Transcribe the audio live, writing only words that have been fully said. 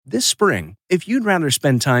This spring, if you'd rather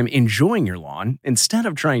spend time enjoying your lawn instead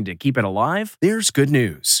of trying to keep it alive, there's good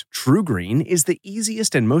news. TruGreen is the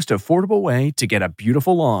easiest and most affordable way to get a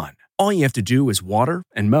beautiful lawn. All you have to do is water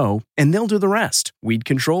and mow, and they'll do the rest. Weed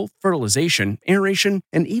control, fertilization, aeration,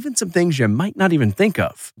 and even some things you might not even think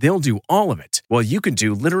of. They'll do all of it, while you can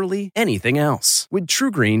do literally anything else. With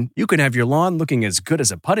TruGreen, you can have your lawn looking as good as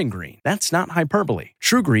a putting green. That's not hyperbole.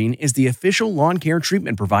 TruGreen is the official lawn care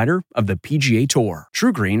treatment provider of the PGA Tour.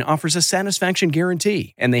 TruGreen offers a satisfaction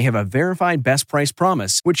guarantee, and they have a verified best price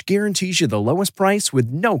promise, which guarantees you the lowest price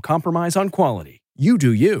with no compromise on quality. You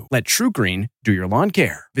do you. Let TruGreen do your lawn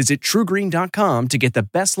care. Visit TruGreen.com to get the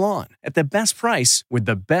best lawn at the best price with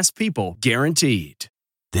the best people guaranteed.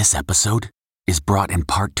 This episode is brought in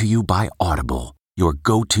part to you by Audible, your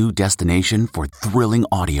go-to destination for thrilling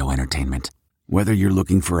audio entertainment. Whether you're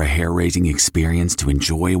looking for a hair-raising experience to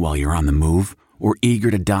enjoy while you're on the move or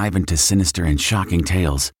eager to dive into sinister and shocking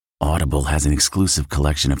tales, Audible has an exclusive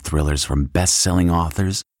collection of thrillers from best-selling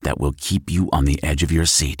authors that will keep you on the edge of your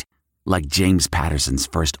seat. Like James Patterson's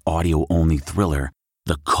first audio-only thriller,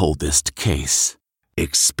 The Coldest Case.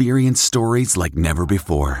 Experience stories like never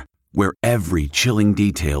before, where every chilling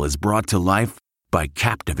detail is brought to life by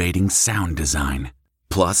captivating sound design.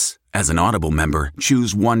 Plus, as an Audible member,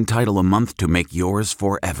 choose one title a month to make yours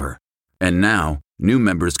forever. And now, new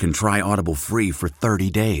members can try Audible free for 30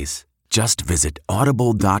 days. Just visit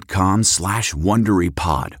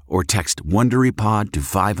audible.com/WonderyPod or text WonderyPod to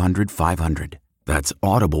 500-500. That's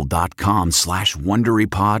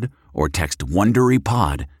audible.com/WonderyPod or text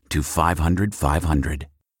WonderyPod to 500-500.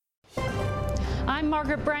 I'm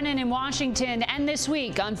Margaret Brennan in Washington, and this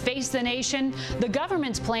week on Face the Nation, the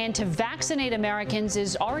government's plan to vaccinate Americans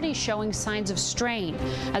is already showing signs of strain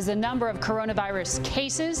as the number of coronavirus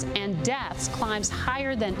cases and deaths climbs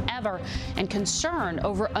higher than ever, and concern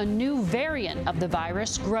over a new variant of the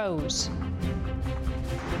virus grows.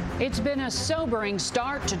 It's been a sobering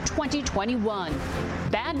start to 2021.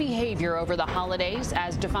 Bad behavior over the holidays,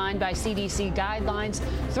 as defined by CDC guidelines,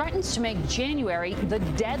 threatens to make January the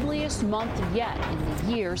deadliest month yet in the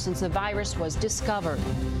year since the virus was discovered.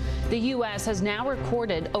 The U.S. has now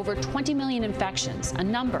recorded over 20 million infections, a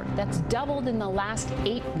number that's doubled in the last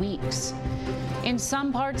 8 weeks. In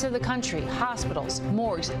some parts of the country, hospitals,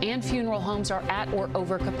 morgues, and funeral homes are at or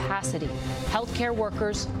over capacity. Healthcare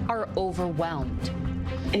workers are overwhelmed.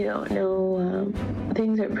 You don't know,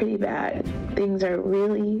 things are pretty bad. Things are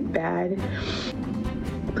really bad.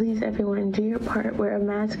 Please, everyone, do your part. Wear a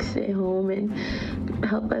mask, stay home, and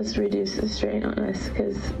help us reduce the strain on us,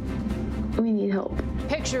 because we need help.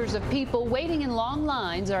 Pictures of people waiting in long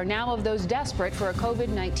lines are now of those desperate for a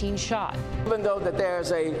COVID-19 shot. Even though that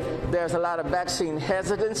there's a lot of vaccine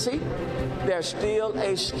hesitancy, there's still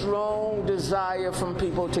a strong desire from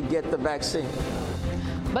people to get the vaccine.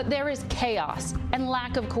 But there is chaos and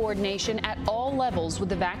lack of coordination at all levels with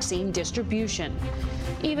the vaccine distribution.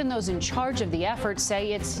 Even those in charge of the effort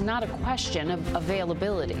say it's not a question of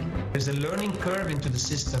availability. There's a learning curve into the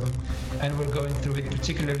system, and we're going through it.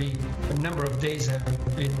 Particularly, a number of days have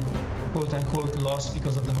been quote-unquote lost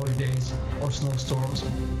because of the holidays or snowstorms.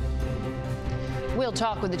 We'll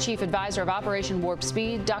talk with the chief advisor of Operation Warp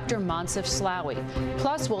Speed, Dr. Moncef Slaoui.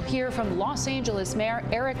 Plus, we'll hear from Los Angeles Mayor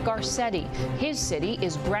Eric Garcetti. His city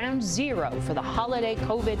is ground zero for the holiday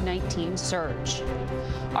COVID-19 surge.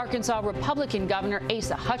 Arkansas Republican Governor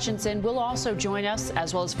Asa Hutchinson will also join us,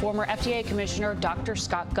 as well as former FDA Commissioner Dr.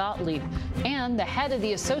 Scott Gottlieb and the head of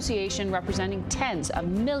the association representing tens of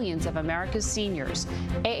millions of America's seniors,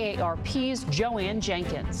 AARP's Joanne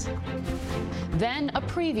Jenkins. Then a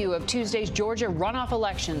preview of Tuesday's Georgia runoff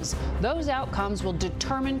elections. Those outcomes will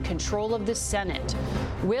determine control of the Senate.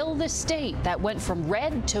 Will the state that went from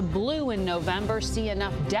red to blue in November see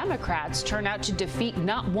enough Democrats turn out to defeat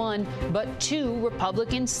not one, but two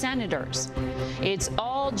Republican senators? It's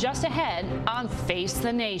all just ahead on Face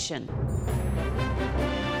the Nation.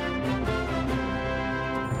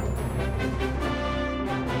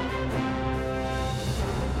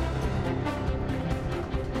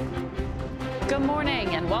 Good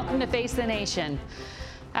morning and welcome to Face the Nation.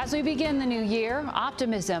 As we begin the new year,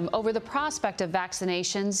 optimism over the prospect of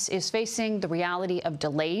vaccinations is facing the reality of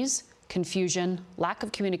delays, confusion, lack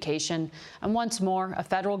of communication, and once more, a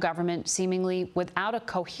federal government seemingly without a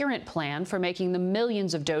coherent plan for making the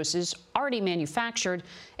millions of doses already manufactured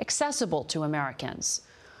accessible to Americans.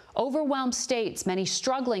 Overwhelmed states, many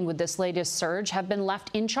struggling with this latest surge, have been left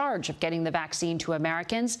in charge of getting the vaccine to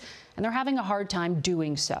Americans, and they're having a hard time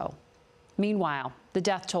doing so. Meanwhile, the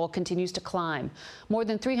death toll continues to climb. More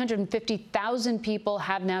than 350,000 people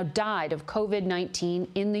have now died of COVID-19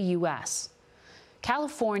 in the U.S.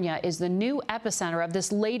 California is the new epicenter of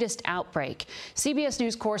this latest outbreak. CBS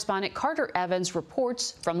News correspondent Carter Evans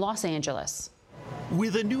reports from Los Angeles.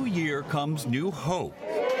 With a new year comes new hope.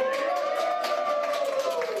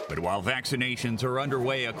 But while vaccinations are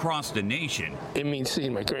underway across the nation, it means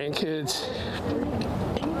seeing my grandkids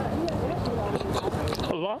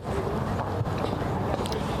a lot.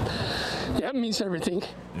 Yeah, it means everything.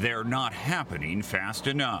 They're not happening fast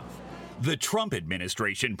enough. The Trump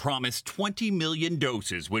administration promised 20 million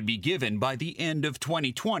doses would be given by the end of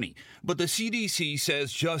 2020, but the CDC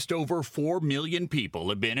says just over 4 million people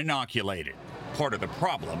have been inoculated. Part of the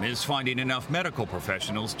problem is finding enough medical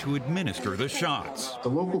professionals to administer the shots. The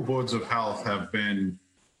local boards of health have been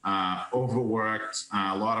overworked.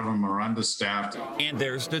 A lot of them are understaffed. And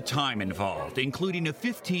there's the time involved, including a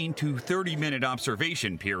 15 to 30-minute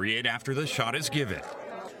observation period after the shot is given.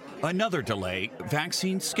 Another delay,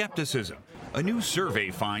 vaccine skepticism. A new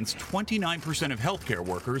survey finds 29% of healthcare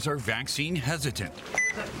workers are vaccine hesitant.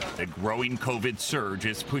 The growing COVID surge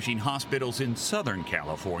is pushing hospitals in Southern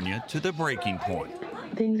California to the breaking point.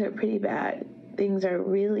 Things are pretty bad. Things are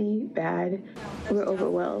really bad. We're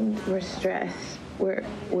overwhelmed. We're stressed.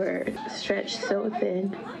 We're stretched so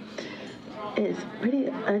thin. It's pretty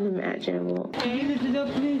unimaginable.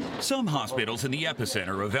 Some hospitals in the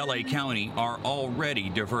epicenter of LA County are already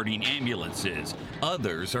diverting ambulances.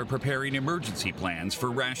 Others are preparing emergency plans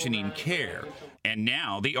for rationing care. And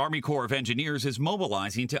now the Army Corps of Engineers is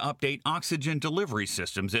mobilizing to update oxygen delivery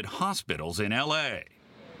systems at hospitals in LA.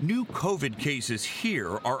 New COVID cases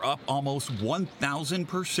here are up almost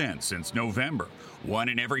 1,000% since November. 1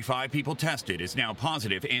 in every 5 people tested is now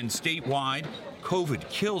positive, and statewide, COVID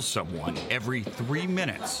kills someone every 3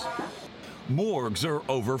 minutes. Morgues are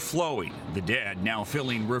overflowing, the dead now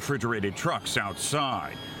filling refrigerated trucks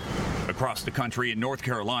outside. Across the country in North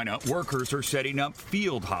Carolina, workers are setting up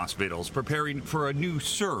field hospitals, preparing for a new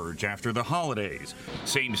surge after the holidays.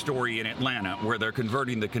 Same story in Atlanta, where they're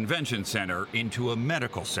converting the convention center into a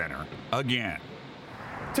medical center again.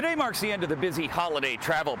 Today marks the end of the busy holiday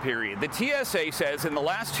travel period. The TSA says in the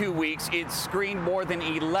last 2 weeks, it's screened more than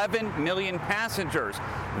 11 million passengers.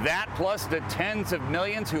 That, plus the tens of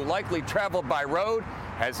millions who likely traveled by road,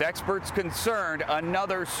 has experts concerned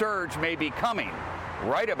another surge may be coming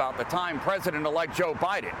right about the time President-elect Joe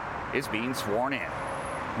Biden is being sworn in.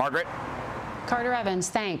 Margaret? Carter Evans,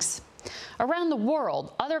 thanks. Around the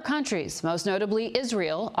world, other countries, most notably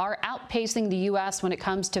Israel, are outpacing the U.S. when it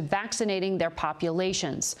comes to vaccinating their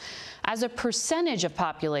populations. As a percentage of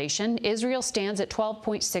population, Israel stands at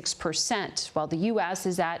 12.6%, while the U.S.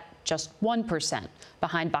 is at just 1%,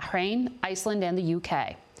 behind Bahrain, Iceland, and the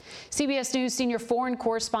U.K. CBS News senior foreign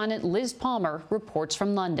correspondent Liz Palmer reports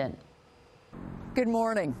from London. Good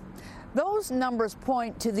morning. Those numbers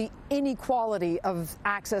point to the inequality of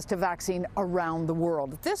access to vaccine around the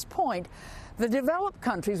world. At this point, the developed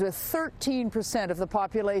countries with 13% of the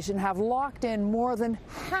population have locked in more than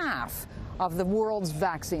half of the world's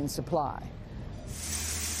vaccine supply.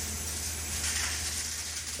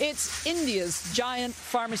 It's India's giant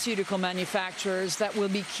pharmaceutical manufacturers that will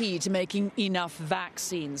be key to making enough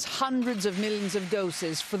vaccines, hundreds of millions of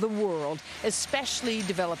doses for the world, especially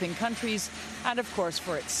developing countries, and of course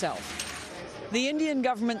for itself. The Indian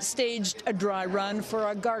government staged a dry run for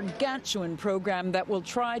a gargantuan program that will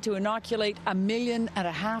try to inoculate 1.5 million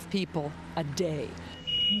people a day.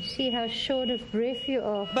 You see how short of breath you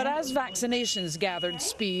are. But as vaccinations gathered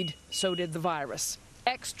speed, so did the virus.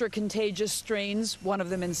 Extra contagious strains, one of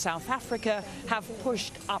them in South Africa, have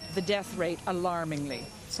pushed up the death rate alarmingly.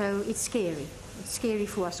 So it's scary. It's scary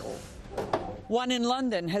for us all. One in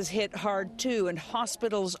London has hit hard too, and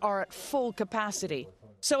hospitals are at full capacity.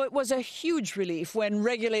 So it was a huge relief when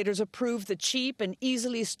regulators approved the cheap and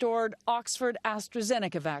easily stored Oxford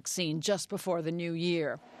AstraZeneca vaccine just before the new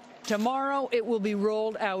year. Tomorrow it will be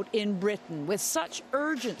rolled out in Britain with such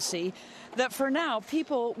urgency that for now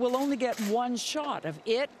people will only get one shot of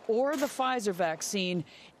it or the Pfizer vaccine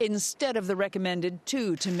instead of the recommended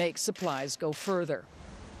 2 to make supplies go further.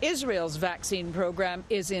 Israel's vaccine program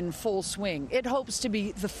is in full swing. It hopes to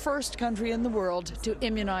be the first country in the world to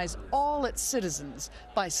immunize all its citizens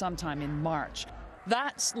by sometime in March.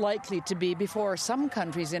 That's likely to be before some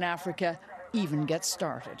countries in Africa even get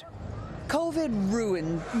started. COVID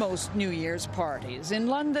ruined most New Year's parties. In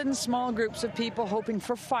London, small groups of people hoping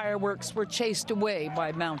for fireworks were chased away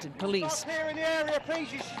by mounted police. Here in the area,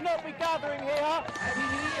 please, you should not be gathering here.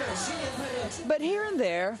 But here and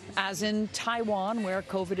there, as in Taiwan, where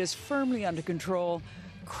COVID is firmly under control,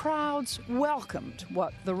 crowds welcomed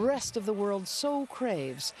what the rest of the world so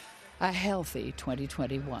craves, a healthy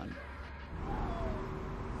 2021.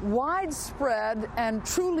 widespread and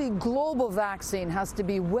truly global vaccine has to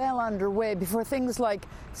be well underway before things like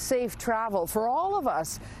safe travel for all of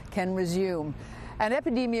us can resume. And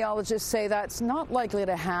epidemiologists say that's not likely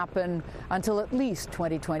to happen until at least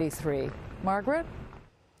 2023. Margaret?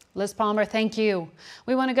 Liz Palmer, thank you.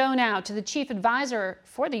 We want to go now to the chief advisor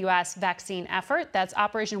for the U.S. vaccine effort. That's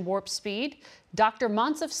Operation Warp Speed. Dr.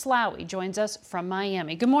 Moncef Slaoui joins us from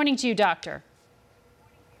Miami. Good morning to you, doctor.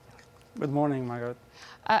 Good morning, Margaret.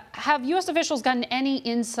 Have U.S. officials gotten any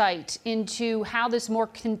insight into how this more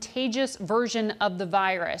contagious version of the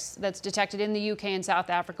virus that's detected in the UK and South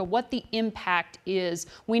Africa, what the impact is?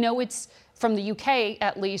 We know it's from the UK,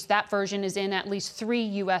 at least, that version is in at least 3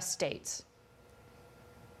 U.S. states.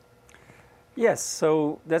 Yes,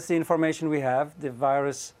 so that's the information we have.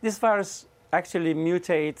 This virus actually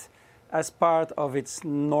mutates as part of its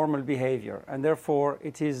normal behavior, and therefore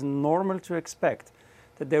it is normal to expect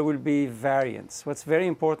that there will be variants. What's very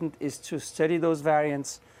important is to study those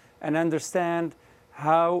variants and understand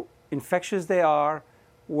how infectious they are,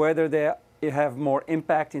 whether they have more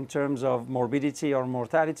impact in terms of morbidity or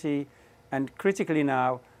mortality, and critically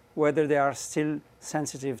now, whether they are still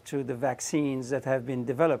sensitive to the vaccines that have been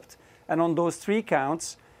developed. And on those 3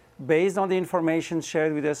 counts, based on the information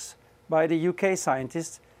shared with us by the UK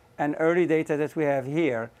scientists and early data that we have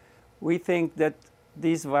here, we think that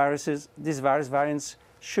these virus variants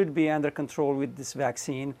should be under control with this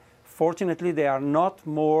vaccine. Fortunately, they are not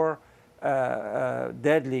more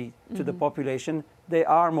deadly to the population. They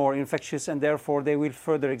are more infectious, and therefore they will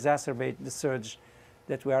further exacerbate the surge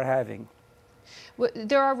that we are having. Well,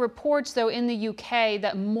 there are reports, though, in the UK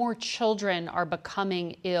that more children are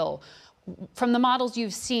becoming ill. From the models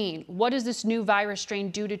you've seen, what does this new virus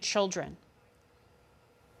strain do to children?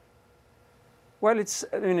 Well,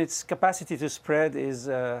 its capacity to spread is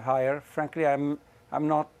higher. Frankly, I'm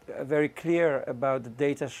not very clear about the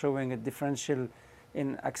data showing a differential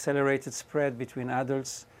in accelerated spread between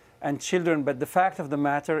adults and children, but the fact of the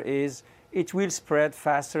matter is it will spread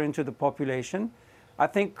faster into the population. I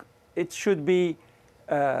think it should be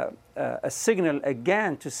a signal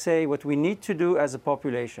again to say what we need to do as a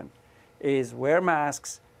population is wear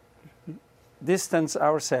masks, distance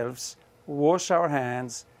ourselves, wash our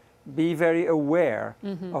hands, be very aware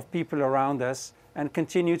of people around us, and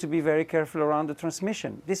continue to be very careful around the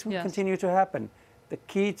transmission. This will continue to happen. The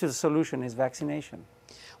key to the solution is vaccination.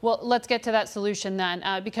 Well, let's get to that solution then,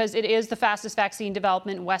 because it is the fastest vaccine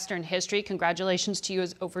development in Western history. Congratulations to you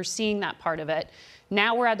as overseeing that part of it.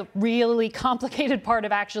 Now we're at the really complicated part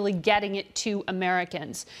of actually getting it to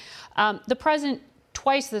Americans. The president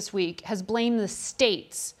twice this week has blamed the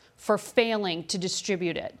states for failing to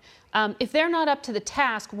distribute it. If they're not up to the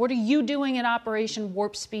task, what are you doing at Operation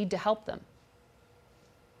Warp Speed to help them?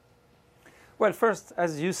 Well, first,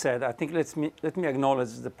 as you said, I think let me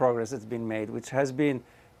acknowledge the progress that's been made, which has been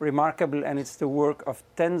remarkable, and it's the work of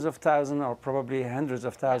tens of thousands or probably hundreds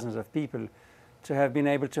of thousands of people to have been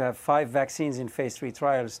able to have 5 vaccines in phase 3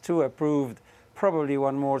 trials, 2 approved, probably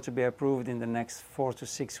 1 more to be approved in the next 4 to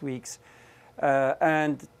 6 weeks.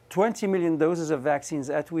 And 20 million doses of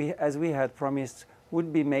vaccines, as we had promised,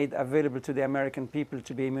 would be made available to the American people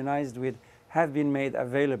to be immunized with, have been made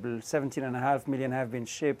available. 17.5 million have been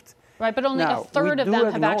shipped. Right, but only a third of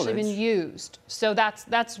them have actually been used. So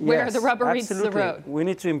that's where the rubber meets the road. We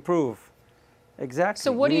need to improve. Exactly.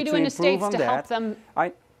 So what are you doing in the states to help them?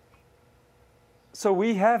 So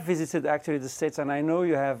we have visited actually the states, and I know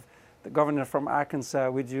you have the governor from Arkansas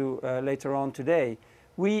with you later on today.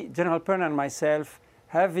 We, General Perna and myself,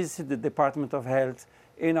 have visited the Department of Health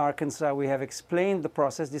in Arkansas. We have explained the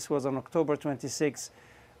process. This was on October 26.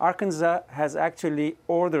 Arkansas has actually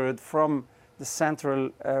ordered from the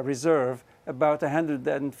Central Reserve about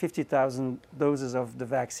 150,000 doses of the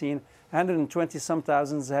vaccine. 120-some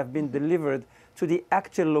thousands have been delivered to the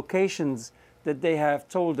actual locations that they have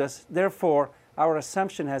told us. Therefore, our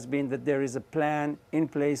assumption has been that there is a plan in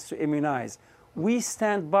place to immunize. We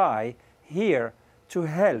stand by here to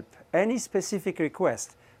help any specific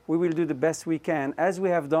request. We will do the best we can, as we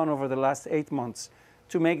have done over the last 8 months,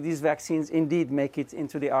 to make these vaccines indeed make it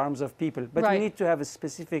into the arms of people. But we need to have a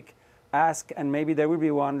specific ask, and maybe there will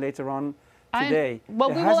be one later on today. Well,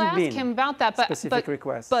 we will ask him about that, specific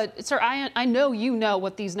requests. But sir, I know you know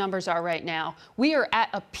what these numbers are right now. We are at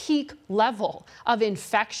a peak level of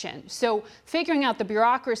infection. So figuring out the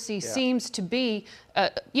bureaucracy seems to be,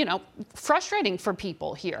 frustrating for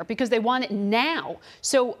people here because they want it now.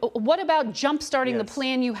 So what about jump-starting the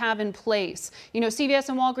plan you have in place? You know, CVS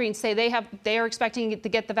and Walgreens say they are expecting to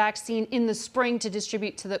get the vaccine in the spring to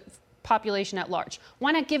distribute to the population at large.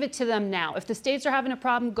 Why not give it to them now? If the states are having a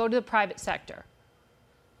problem, go to the private sector.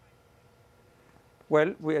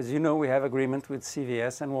 Well, as you know, we have agreement with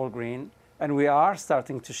CVS and Walgreens, and we are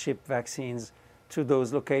starting to ship vaccines to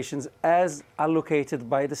those locations as allocated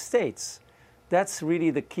by the states. That's really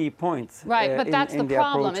the key point. Right, but that's the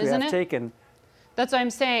problem, isn't it? Taken. That's what I'm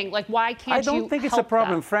saying. Like, why can't you I don't think it's a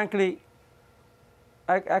problem, that? frankly.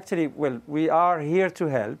 Actually, well, we are here to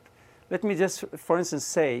help. Let me just, for instance,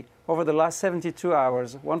 say, over the last 72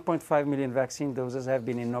 hours, 1.5 million vaccine doses have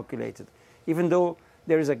been inoculated. Even though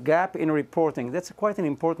there is a gap in reporting, that's quite an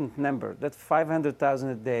important number. That's 500,000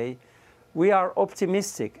 a day. We are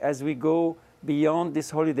optimistic as we go beyond this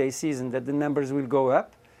holiday season that the numbers will go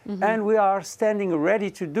up. Mm-hmm. And we are standing ready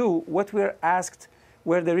to do what we're asked.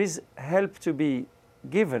 Where there is help to be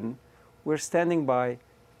given, we're standing by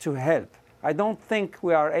to help. I don't think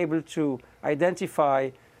we are able to identify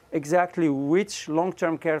exactly which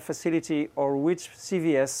long-term care facility or which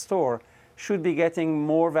CVS store should be getting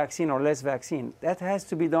more vaccine or less vaccine. That has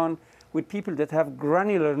to be done with people that have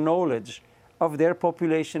granular knowledge of their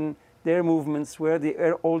population, their movements, where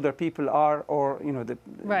the older people are, or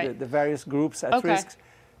the various groups at risk.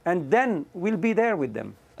 And then we'll be there with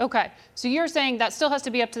them. Okay, so you're saying that still has to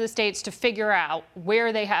be up to the states to figure out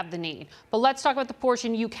where they have the need. But let's talk about the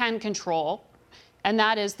portion you can control, and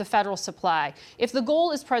that is the federal supply. If the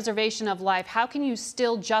goal is preservation of life, how can you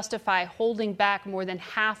still justify holding back more than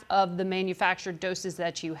half of the manufactured doses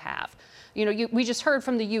that you have? We just heard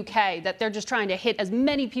from the UK that they're just trying to hit as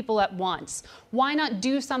many people at once. Why not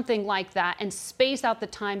do something like that and space out the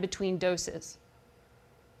time between doses?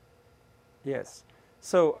 Yes.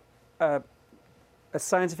 So, a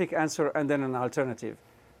scientific answer and then an alternative.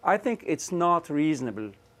 I think it's not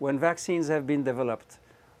reasonable when vaccines have been developed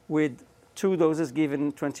with 2 doses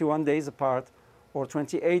given 21 days apart or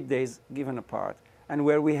 28 days given apart, and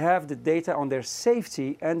where we have the data on their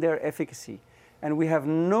safety and their efficacy. And we have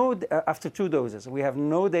after 2 doses, we have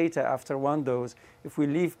no data after 1 dose if we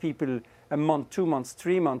leave people a month, 2 months,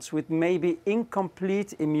 3 months with maybe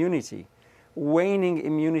incomplete immunity, waning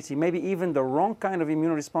immunity, maybe even the wrong kind of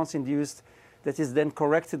immune response induced that is then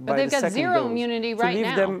corrected by the second dose. But they've got zero immunity right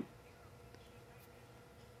now.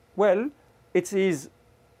 Well, it is.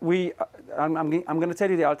 I'm going to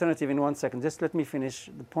tell you the alternative in 1 second. Just let me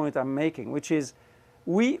finish the point I'm making, which is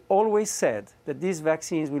we always said that these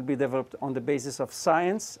vaccines will be developed on the basis of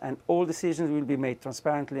science, and all decisions will be made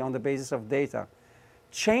transparently on the basis of data.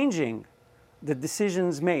 Changing the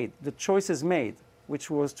decisions made, the choices made,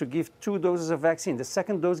 which was to give 2 doses of vaccine. The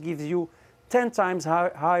second dose gives you 10 times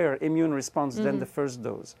higher immune response than the first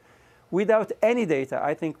dose. Without any data,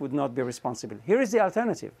 I think would not be responsible. Here is the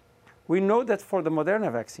alternative. We know that for the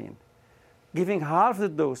Moderna vaccine, giving half the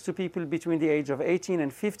dose to people between the age of 18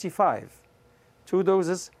 and 55, 2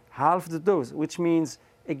 doses, half the dose, which means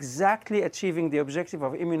exactly achieving the objective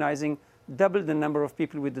of immunizing double the number of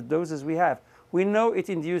people with the doses we have. We know it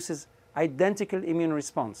induces identical immune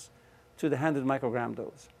response to the 100 microgram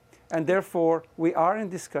dose. And therefore, we are in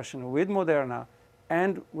discussion with Moderna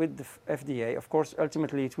and with the FDA. Of course,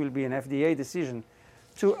 ultimately, it will be an FDA decision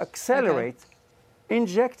to accelerate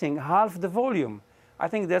injecting half the volume. I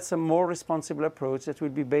think that's a more responsible approach that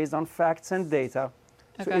will be based on facts and data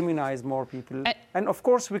to immunize more people. And of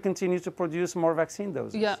course, we continue to produce more vaccine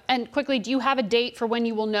doses. Yeah, and quickly, do you have a date for when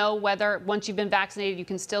you will know whether, once you've been vaccinated, you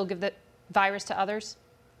can still give the virus to others?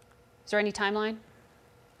 Is there any timeline?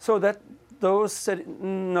 So those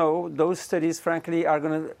studies, frankly, are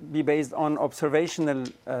going to be based on observational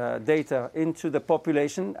data into the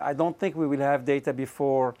population. I don't think we will have data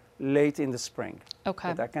before late in the spring.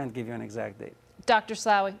 Okay. But I can't give you an exact date. Dr.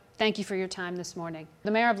 Slaoui, thank you for your time this morning.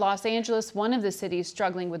 The mayor of Los Angeles, one of the cities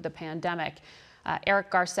struggling with the pandemic,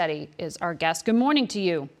 Eric Garcetti is our guest. Good morning to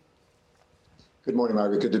you. Good morning,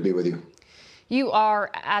 Margaret. Good to be with you. You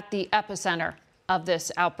are at the epicenter of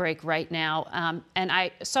this outbreak right now. And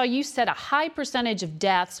I saw you said a high percentage of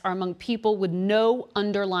deaths are among people with no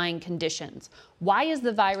underlying conditions. Why is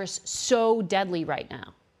the virus so deadly right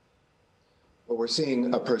now? Well, we're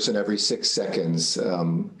seeing a person every 6 seconds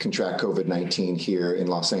contract COVID-19 here in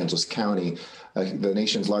Los Angeles County, the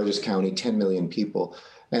nation's largest county, 10 million people.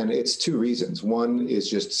 And it's 2 reasons. One is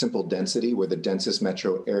just simple density. We're the densest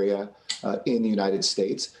metro area in the United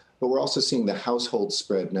States. But we're also seeing the household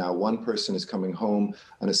spread now. One person is coming home,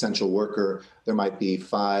 an essential worker. There might be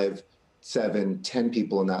 5, 7, 10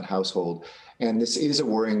 people in that household. And this is a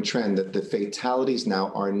worrying trend that the fatalities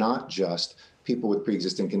now are not just people with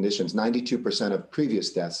pre-existing conditions. 92% of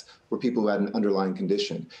previous deaths were people who had an underlying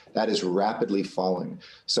condition. That is rapidly falling.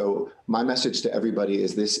 So my message to everybody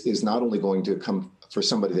is this is not only going to come for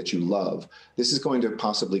somebody that you love, this is going to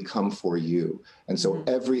possibly come for you. And so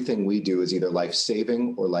everything we do is either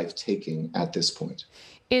life-saving or life-taking at this point.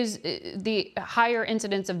 Is the higher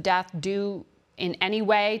incidence of death due in any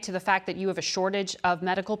way to the fact that you have a shortage of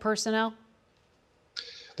medical personnel?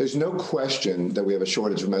 There's no question that we have a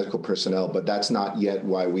shortage of medical personnel, but that's not yet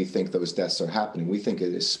why we think those deaths are happening. We think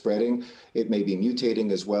it is spreading. It may be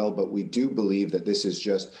mutating as well, but we do believe that this is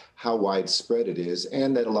just how widespread it is,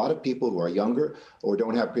 and that a lot of people who are younger or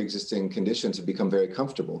don't have pre-existing conditions have become very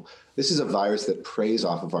comfortable. This is a virus that preys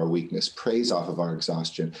off of our weakness, preys off of our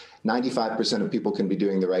exhaustion. 95% of people can be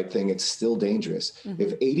doing the right thing. It's still dangerous.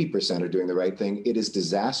 If 80% are doing the right thing, it is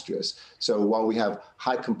disastrous. So while we have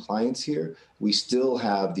high compliance here, we still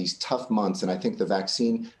have these tough months. And I think the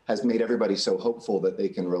vaccine has made everybody so hopeful that they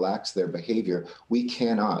can relax their behavior. We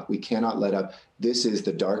cannot let up. This is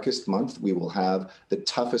the darkest month. We will have the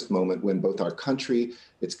toughest moment when both our country,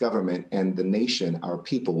 its government, and the nation, our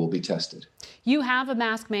people, will be tested. You have a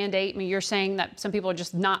mask mandate. I mean, you're saying that some people are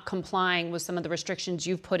just not complying with some of the restrictions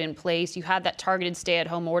you've put in place. You had that targeted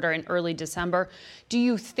stay-at-home order in early December. Do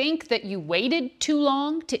you think that you waited too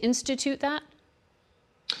long to institute that?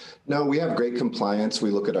 No, we have great compliance.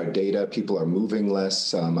 We look at our data. People are moving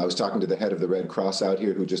less. I was talking to the head of the Red Cross out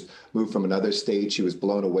here who just moved from another state. She was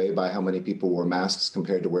blown away by how many people wore masks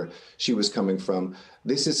compared to where she was coming from.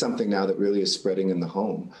 This is something now that really is spreading in the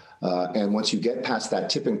home. And once you get past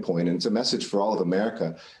that tipping point, and it's a message for all of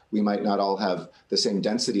America, we might not all have the same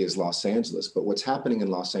density as Los Angeles, but what's happening in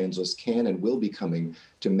Los Angeles can and will be coming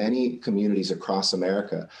to many communities across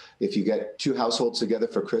America. If you get two households together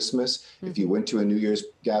for Christmas, if you went to a New Year's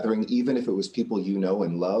gathering, even if it was people you know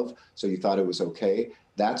and love, so you thought it was okay,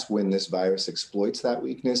 that's when this virus exploits that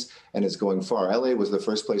weakness and is going far. LA was the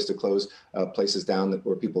first place to close places down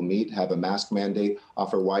where people meet, have a mask mandate,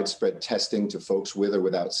 offer widespread testing to folks with or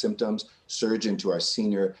without symptoms, surge into our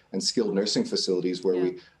senior and skilled nursing facilities where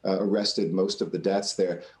we arrested most of the deaths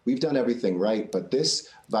there. We've done everything right, but this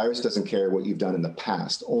virus doesn't care what you've done in the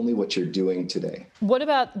past, only what you're doing today. What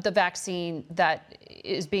about the vaccine that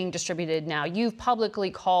is being distributed now? You've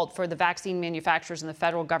publicly called for the vaccine manufacturers and the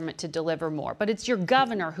federal government to deliver more, but it's your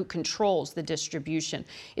governor who controls the distribution.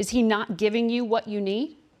 Is he not giving you what you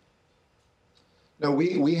need? No,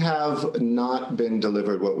 we have not been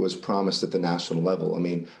delivered what was promised at the national level. I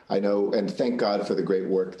mean, I know, and thank God for the great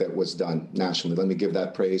work that was done nationally. Let me give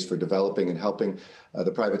that praise for developing and helping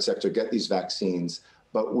the private sector get these vaccines.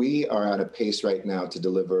 But we are at a pace right now to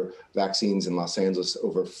deliver vaccines in Los Angeles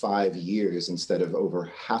over 5 years instead of over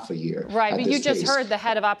half a year. Right, but you just heard the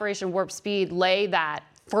head of Operation Warp Speed lay that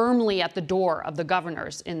firmly at the door of the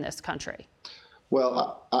governors in this country.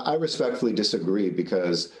 Well, I respectfully disagree,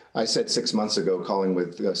 because I said 6 months ago, calling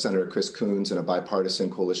with Senator Chris Coons and a bipartisan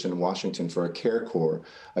coalition in Washington for a CARE Corps,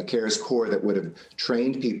 a CARES Corps that would have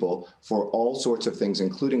trained people for all sorts of things,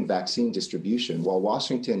 including vaccine distribution. While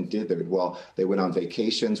Washington dithered, while they went on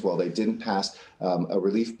vacations, while they didn't pass a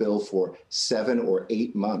relief bill for 7 or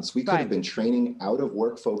 8 months, we could have been training out of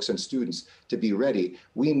work folks and students to be ready.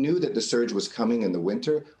 We knew that the surge was coming in the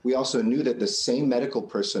winter. We also knew that the same medical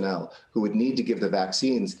personnel who would need to give the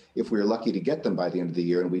vaccines, if we were lucky to get them by the end of the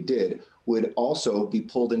year, and we did, would also be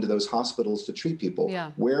pulled into those hospitals to treat people.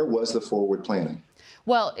 Where was the forward planning?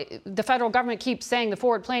 Well, the federal government keeps saying the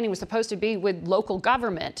forward planning was supposed to be with local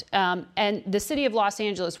government. And the city of Los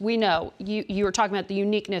Angeles, we know, you were talking about the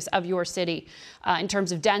uniqueness of your city in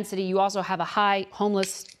terms of density. You also have a high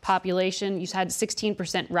homeless population. You had a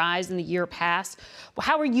 16% rise in the year past. Well,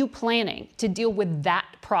 how are you planning to deal with that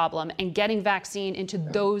problem and getting vaccine into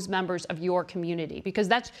those members of your community? Because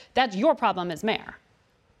that's your problem as mayor.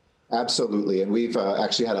 Absolutely. And we've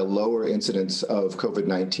actually had a lower incidence of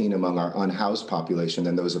COVID-19 among our unhoused population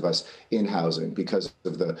than those of us in housing, because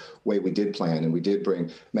of the way we did plan, and we did bring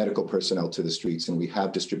medical personnel to the streets, and we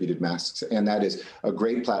have distributed masks. And that is a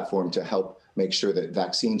great platform to help make sure that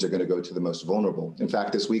vaccines are going to go to the most vulnerable. In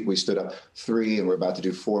fact, this week we stood up 3, and we're about to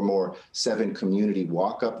do 4 more, 7 community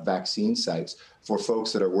walk-up vaccine sites for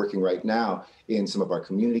folks that are working right now in some of our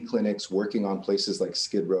community clinics, working on places like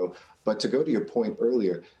Skid Row. But to go to your point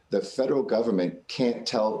earlier, the federal government can't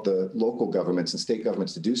tell the local governments and state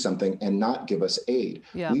governments to do something and not give us aid.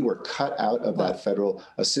 We were cut out of that federal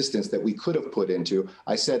assistance that we could have put into.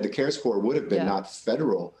 I said the CARES Corps would have been not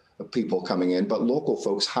federal people coming in, but local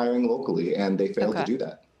folks hiring locally, and they failed to do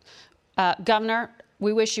that. Governor,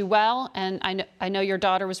 we wish you well, and I know your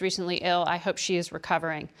daughter was recently ill. I hope she is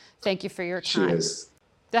recovering. Thank you for your time. She is.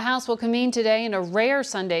 The House will convene today in a rare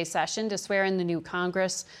Sunday session to swear in the new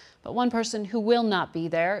Congress. But one person who will not be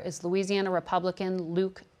there is Louisiana Republican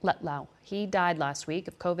Luke Letlow. He died last week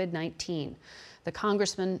of COVID-19. The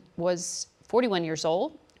congressman was 41 years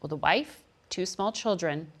old with a wife, 2 small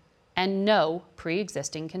children, and no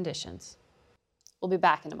pre-existing conditions. We'll be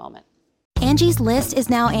back in a moment. Angie's List is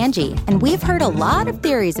now Angie, and we've heard a lot of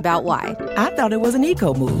theories about why. I thought it was an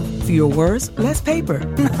eco move. Fewer words, less paper.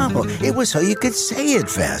 No, it was so you could say it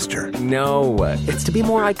faster. No, it's to be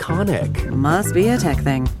more iconic. Must be a tech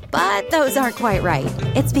thing. But those aren't quite right.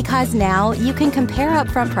 It's because now you can compare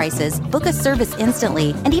upfront prices, book a service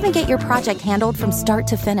instantly, and even get your project handled from start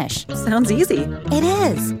to finish. Sounds easy. It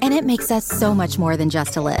is, and it makes us so much more than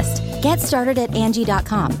just a list. Get started at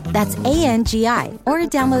Angie.com. That's ANGI, or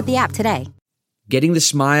download the app today. Getting the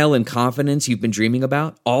smile and confidence you've been dreaming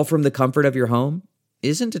about, all from the comfort of your home,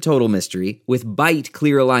 isn't a total mystery with Byte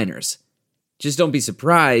clear aligners. Just don't be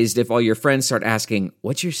surprised if all your friends start asking,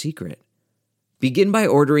 "What's your secret?" Begin by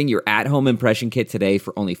ordering your at-home impression kit today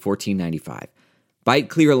for only $14.95. Byte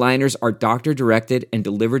clear aligners are doctor-directed and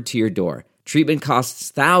delivered to your door. Treatment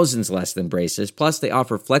costs thousands less than braces, plus they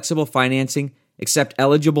offer flexible financing, accept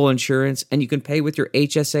eligible insurance, and you can pay with your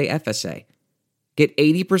HSA FSA. Get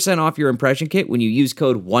 80% off your impression kit when you use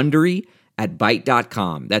code WONDERY at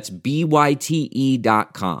Byte.com. That's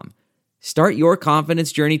BYTE.com. Start your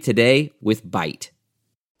confidence journey today with Byte.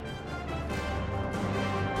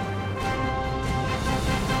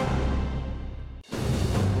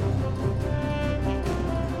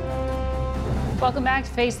 Welcome back to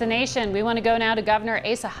Face the Nation. We want to go now to Governor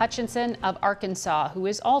Asa Hutchinson of Arkansas, who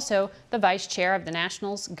is also the vice chair of the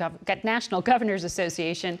National Governors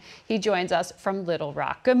Association. He joins us from Little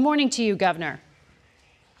Rock. Good morning to you, Governor.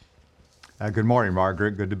 Good morning,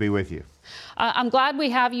 Margaret. Good to be with you. I'm glad we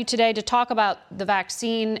have you today to talk about the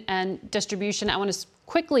vaccine and distribution. I want to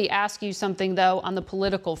quickly ask you something, though, on the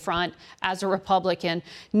political front as a Republican.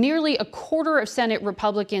 Nearly a quarter of Senate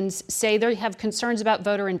Republicans say they have concerns about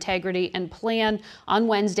voter integrity and plan on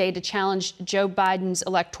Wednesday to challenge Joe Biden's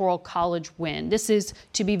Electoral College win. This is,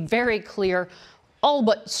 to be very clear, all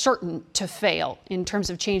but certain to fail in terms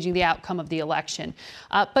of changing the outcome of the election.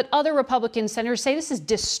 But other Republican senators say this is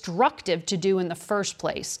destructive to do in the first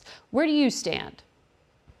place. Where do you stand?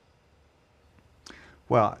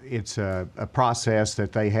 Well, it's a process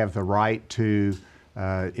that they have the right to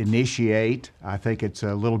initiate. I think it's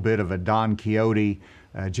a little bit of a Don Quixote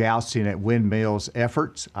jousting at windmills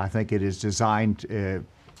efforts. I think it is designed,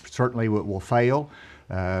 certainly it will fail.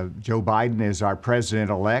 Joe Biden is our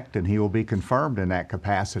president-elect, and he will be confirmed in that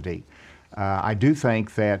capacity. I do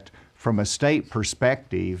think that from a state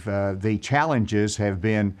perspective, the challenges have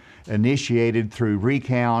been initiated through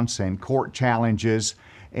recounts and court challenges,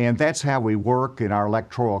 and that's how we work in our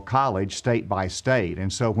Electoral College state by state.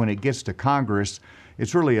 And so when it gets to Congress,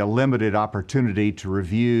 it's really a limited opportunity to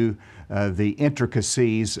review the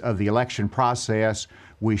intricacies of the election process.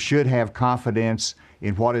 We should have confidence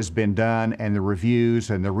in what has been done and the reviews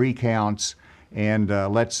and the recounts. And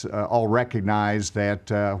let's all recognize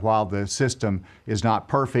that while the system is not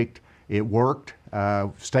perfect, it worked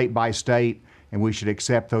state by state, and we should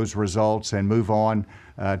accept those results and move on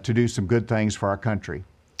to do some good things for our country.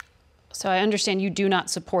 So I understand you do not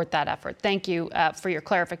support that effort. Thank you for your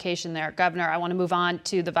clarification there, Governor. I want to move on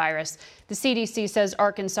to the virus. The CDC says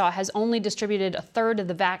Arkansas has only distributed a third of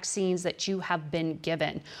the vaccines that you have been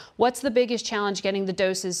given. What's the biggest challenge getting the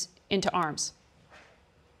doses into arms?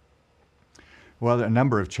 Well, there are a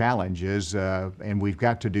number of challenges, and we've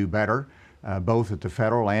got to do better, both at the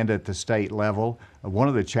federal and at the state level. One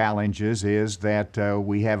of the challenges is that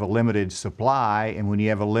we have a limited supply, and when you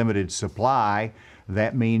have a limited supply,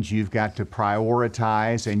 that means you've got to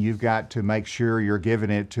prioritize and you've got to make sure you're giving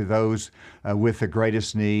it to those with the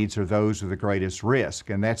greatest needs or those with the greatest risk.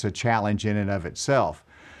 And that's a challenge in and of itself.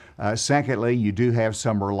 Secondly, you do have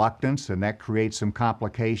some reluctance, and that creates some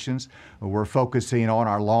complications. We're focusing on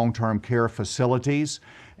our long-term care facilities,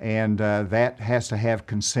 and that has to have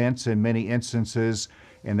consents in many instances,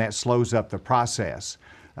 and that slows up the process.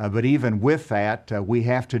 But even with that, we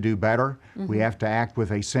have to do better. Mm-hmm. We have to act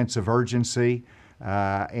with a sense of urgency.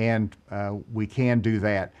 And we can do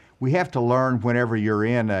that. We have to learn whenever you're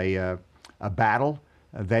in a battle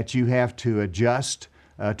that you have to adjust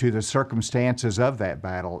to the circumstances of that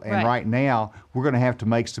battle. And right now, we're going to have to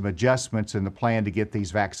make some adjustments in the plan to get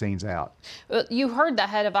these vaccines out. You heard the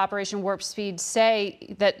head of Operation Warp Speed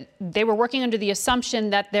say that they were working under the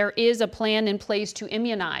assumption that there is a plan in place to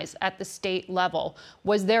immunize at the state level.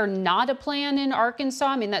 Was there not a plan in Arkansas?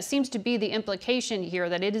 I mean, that seems to be the implication here,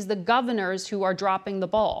 that it is the governors who are dropping the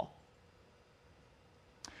ball.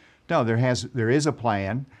 No, there is a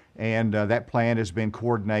plan. And that plan has been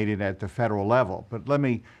coordinated at the federal level. But let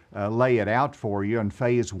me lay it out for you. In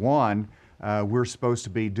phase one, we're supposed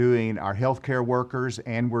to be doing our healthcare workers,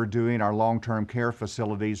 and we're doing our long-term care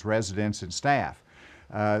facilities, residents, and staff.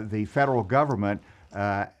 The federal government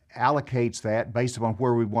allocates that based upon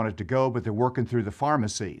where we want it to go, but they're working through the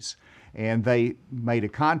pharmacies. and they made a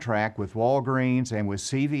contract with Walgreens and with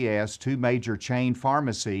CVS, two major chain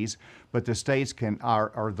pharmacies, but the states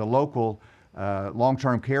or the local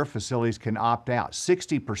long-term care facilities can opt out.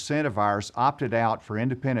 60% of ours opted out for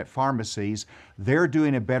independent pharmacies. They're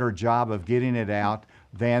doing a better job of getting it out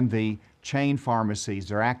than the chain pharmacies.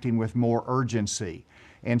 They're acting with more urgency.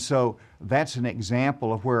 And so that's an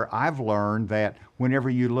example of where I've learned that whenever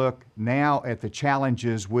you look now at the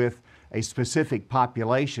challenges with a specific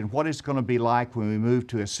population, what it's going to be like when we move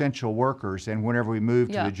to essential workers and whenever we move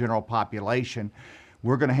to the general population,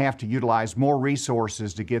 we're going to have to utilize more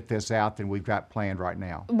resources to get this out than we've got planned right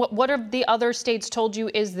now. What have the other states told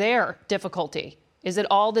you is their difficulty? Is it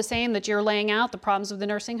all the same that you're laying out, the problems with the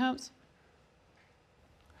nursing homes?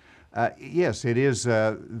 Yes, it is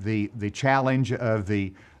the challenge of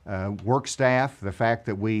the work staff, the fact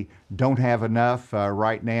that we don't have enough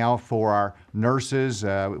right now for our nurses.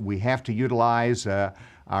 We have to utilize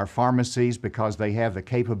our pharmacies because they have the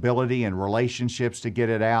capability and relationships to get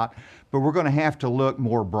it out. But we're going to have to look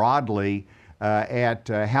more broadly at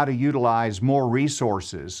how to utilize more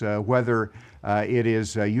resources, whether it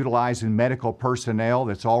is utilizing medical personnel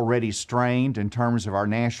that's already strained in terms of our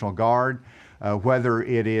National Guard, whether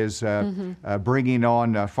it is bringing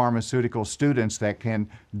on pharmaceutical students that can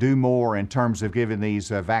do more in terms of giving these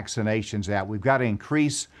vaccinations out. We've got to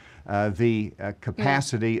increase the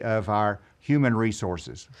capacity of our human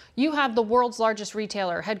resources. You have the world's largest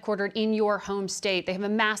retailer headquartered in your home state. They have a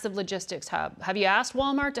massive logistics hub. Have you asked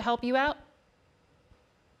Walmart to help you out?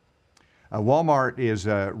 Walmart is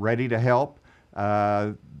ready to help.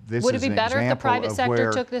 Would it be better if the private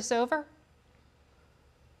sector took this over?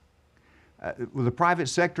 Well, the private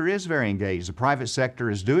sector is very engaged. The private sector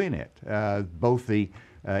is doing it. Both the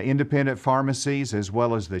independent pharmacies as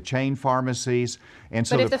well as the chain pharmacies. And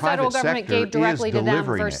so but if the federal government gave directly to them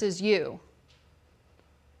versus you?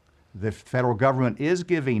 The federal government is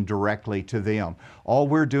giving directly to them. All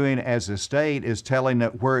we're doing as a state is telling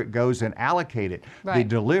it where it goes and allocate it. Right. The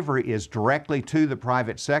delivery is directly to the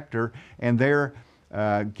private sector, and they're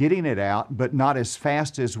getting it out, but not as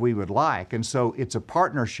fast as we would like. And so it's a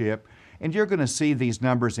partnership, and you're going to see these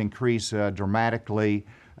numbers increase dramatically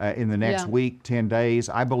in the next week, 10 days.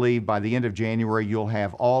 I believe by the end of January, you'll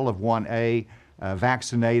have all of 1A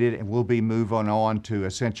vaccinated, and we'll be moving on to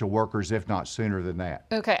essential workers, if not sooner than that.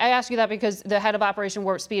 Okay, I ask you that because the head of Operation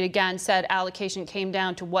Warp Speed again said allocation came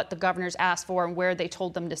down to what the governors asked for and where they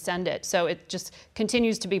told them to send it. So it just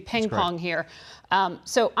continues to be ping pong here.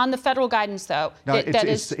 So on the federal guidance, though, no,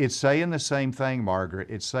 it's saying the same thing, Margaret.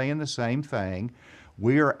 It's saying the same thing.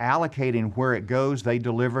 We are allocating where it goes. They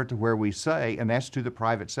deliver it to where we say, and that's to the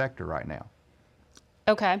private sector right now.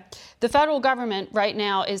 Okay. The federal government right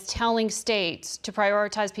now is telling states to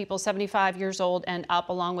prioritize people 75 years old and up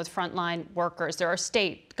along with frontline workers. There are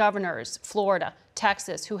state governors, Florida,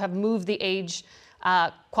 Texas, who have moved the age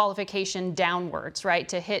qualification downwards, right,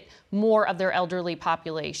 to hit more of their elderly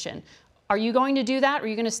population. Are you going to do that, or are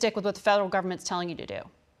you going to stick with what the federal government's telling you to do?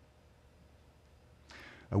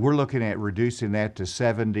 We're looking at reducing that to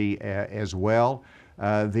 70 as well.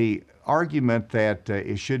 The argument that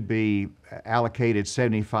it should be allocated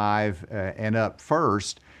 75 and up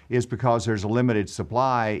first is because there's a limited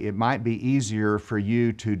supply. It might be easier for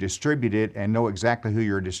you to distribute it and know exactly who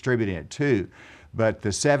you're distributing it to. But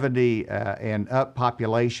the 70 and up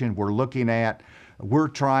population we're looking at, we're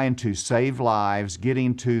trying to save lives,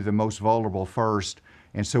 getting to the most vulnerable first.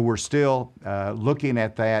 And so we're still looking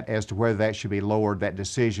at that as to whether that should be lowered. That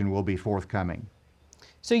decision will be forthcoming.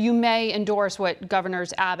 So you may endorse what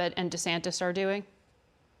Governors Abbott and DeSantis are doing?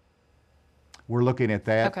 We're looking at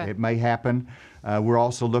that. Okay. It may happen. We're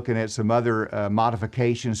also looking at some other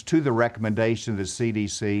modifications to the recommendation of the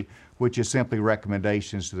CDC, which is simply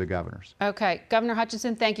recommendations to the governors. Okay. Governor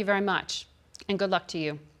Hutchinson, thank you very much, and good luck to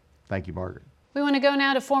you. Thank you, Margaret. We want to go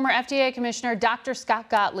now to former FDA Commissioner Dr. Scott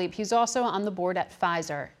Gottlieb. He's also on the board at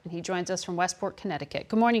Pfizer, and he joins us from Westport, Connecticut.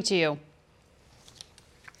 Good morning to you.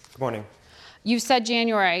 Good morning. You said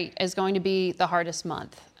January is going to be the hardest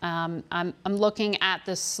month. I'm looking at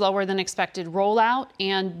this slower than expected rollout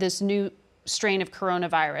and this new strain of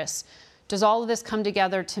coronavirus. Does all of this come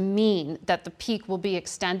together to mean that the peak will be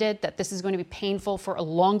extended, that this is going to be painful for a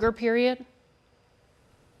longer period?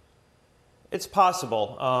 It's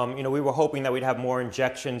possible. We were hoping that we'd have more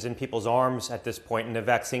injections in people's arms at this point, and the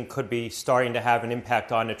vaccine could be starting to have an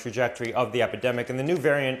impact on the trajectory of the epidemic. And the new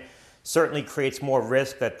variant certainly creates more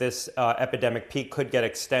risk that this epidemic peak could get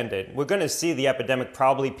extended. We're going to see the epidemic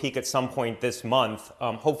probably peak at some point this month,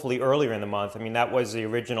 hopefully earlier in the month. I mean, that was the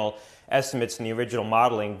original estimates and the original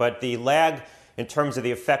modeling. But the lag in terms of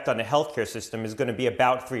the effect on the healthcare system is going to be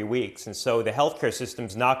about 3 weeks. And so the healthcare system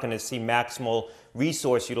is not going to see maximal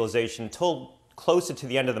resource utilization until closer to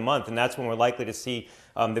the end of the month. And that's when we're likely to see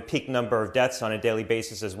the peak number of deaths on a daily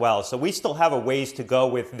basis as well. So we still have a ways to go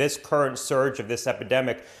with this current surge of this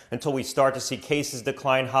epidemic until we start to see cases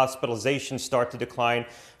decline, hospitalizations start to decline,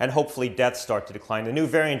 and hopefully deaths start to decline. The new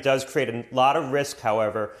variant does create a lot of risk,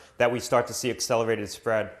 however, that we start to see accelerated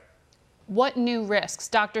spread. What new risks?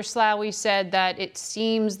 Dr. Slaoui said that it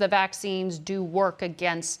seems the vaccines do work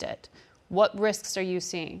against it. What risks are you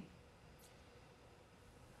seeing?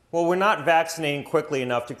 Well, we're not vaccinating quickly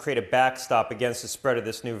enough to create a backstop against the spread of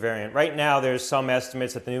this new variant. Right now, there's some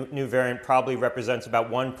estimates that the new variant probably represents about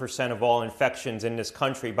 1% of all infections in this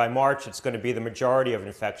country. By March, it's going to be the majority of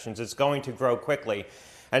infections. It's going to grow quickly.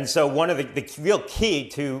 And so one of the real key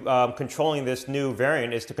to controlling this new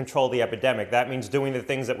variant is to control the epidemic. That means doing the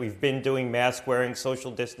things that we've been doing, mask wearing,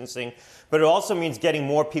 social distancing, but it also means getting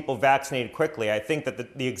more people vaccinated quickly. I think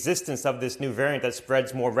that the existence of this new variant that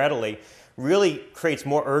spreads more readily really creates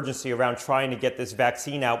more urgency around trying to get this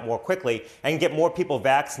vaccine out more quickly and get more people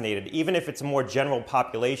vaccinated. Even if it's a more general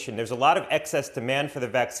population, there's a lot of excess demand for the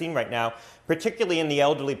vaccine right now, particularly in the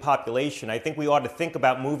elderly population. I think we ought to think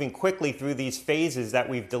about moving quickly through these phases that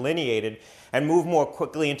we've delineated and move more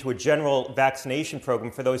quickly into a general vaccination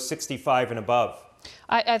program for those 65 and above.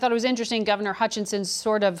 I thought it was interesting. Governor Hutchinson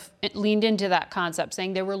sort of leaned into that concept,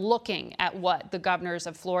 saying they were looking at what the governors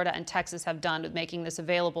of Florida and Texas have done with making this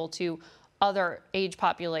available to other age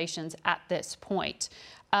populations at this point.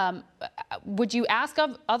 Would you ask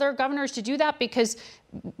of other governors to do that? Because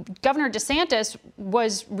Governor DeSantis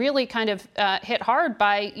was really kind of hit hard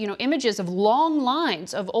by, images of long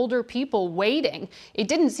lines of older people waiting. It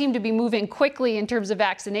didn't seem to be moving quickly in terms of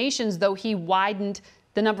vaccinations, though he widened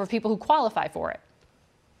the number of people who qualify for it.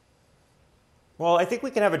 Well, I think we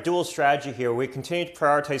can have a dual strategy here. We continue to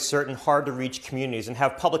prioritize certain hard-to-reach communities and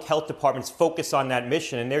have public health departments focus on that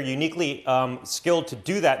mission, and they're uniquely skilled to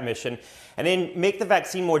do that mission, and then make the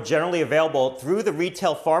vaccine more generally available through the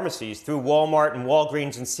retail pharmacies, through Walmart and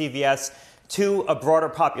Walgreens and CVS, to a broader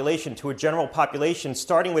population, to a general population,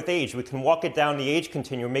 starting with age. We can walk it down the age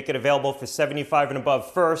continuum, make it available for 75 and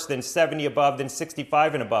above first, then 70 above, then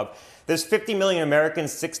 65 and above. There's 50 million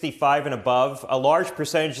Americans 65 and above. A large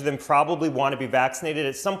percentage of them probably want to be vaccinated.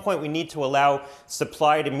 At some point, we need to allow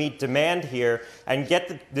supply to meet demand here and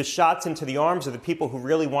get the shots into the arms of the people who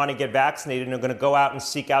really want to get vaccinated and are going to go out and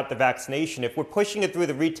seek out the vaccination. If we're pushing it through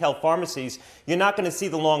the retail pharmacies, you're not going to see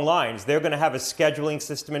the long lines. They're going to have a scheduling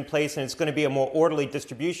system in place, and it's going to be a more orderly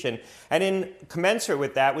distribution. And in commensurate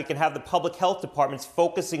with that, we can have the public health departments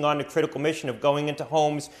focusing on the critical mission of going into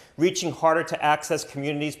homes, reaching harder to access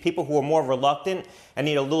communities, people who are more reluctant and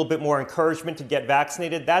need a little bit more encouragement to get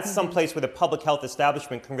vaccinated. That's someplace where the public health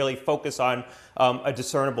establishment can really focus on a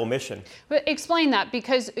discernible mission. But explain that,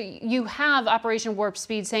 because you have Operation Warp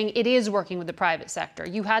Speed saying it is working with the private sector.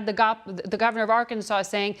 You had the governor of Arkansas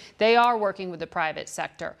saying they are working with the private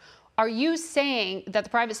sector. Are you saying that the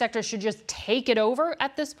private sector should just take it over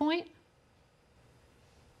at this point?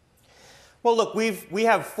 Well, look, we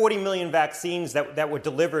have 40 million vaccines that were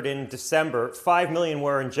delivered in December. 5 million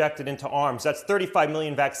were injected into arms. That's 35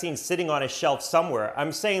 million vaccines sitting on a shelf somewhere.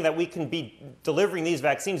 I'm saying that we can be delivering these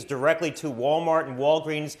vaccines directly to Walmart and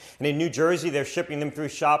Walgreens, and in New Jersey, they're shipping them through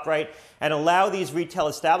ShopRite, and allow these retail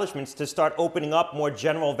establishments to start opening up more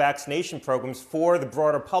general vaccination programs for the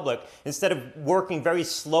broader public, instead of working very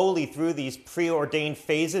slowly through these preordained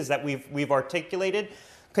phases that we've articulated.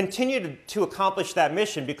 Continue to accomplish that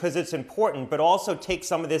mission because it's important, but also take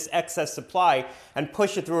some of this excess supply and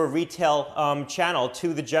push it through a retail channel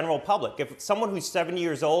to the general public. If someone who's 70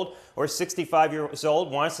 years old or 65 years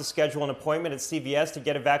old wants to schedule an appointment at CVS to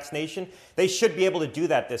get a vaccination, they should be able to do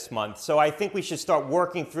that this month. So I think we should start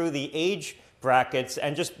working through the age brackets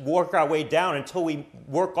and just work our way down until we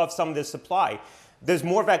work off some of this supply. There's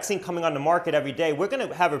more vaccine coming on the market every day. We're going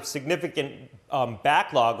to have a significant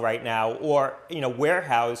backlog right now, or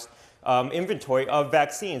warehoused inventory of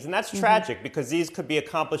vaccines, and that's tragic because these could be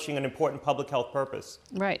accomplishing an important public health purpose.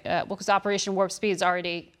 Right. Well, because Operation Warp Speed is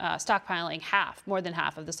already stockpiling more than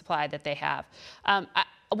half of the supply that they have.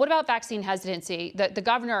 What about vaccine hesitancy? The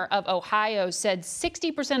governor of Ohio said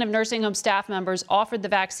 60% of nursing home staff members offered the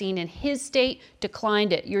vaccine in his state,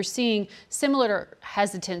 declined it. You're seeing similar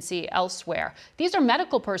hesitancy elsewhere. These are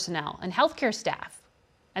medical personnel and healthcare staff,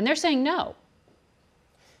 and they're saying no.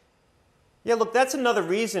 Yeah, look, that's another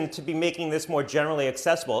reason to be making this more generally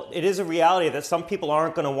accessible. It is a reality that some people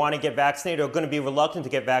aren't going to want to get vaccinated or going to be reluctant to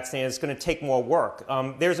get vaccinated. It's going to take more work.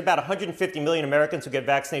 There's about 150 million Americans who get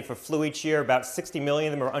vaccinated for flu each year. About 60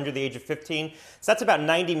 million of them are under the age of 15. So that's about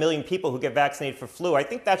 90 million people who get vaccinated for flu. I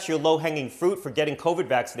think that's your low-hanging fruit for getting COVID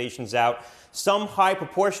vaccinations out. Some high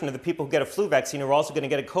proportion of the people who get a flu vaccine are also going to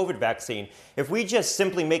get a COVID vaccine. If we just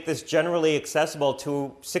simply make this generally accessible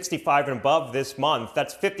to 65 and above this month,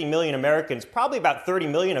 that's 50 million Americans, probably about 30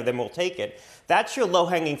 million of them will take it. That's your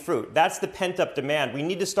low-hanging fruit. That's the pent-up demand. We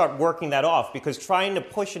need to start working that off, because trying to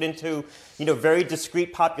push it into, very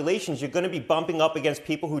discrete populations, you're going to be bumping up against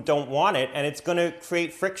people who don't want it, and it's going to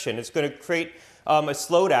create friction. It's going to create a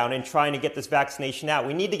slowdown in trying to get this vaccination out.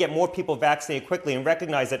 We need to get more people vaccinated quickly and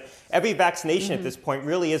recognize that every vaccination at this point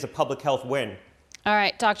really is a public health win. All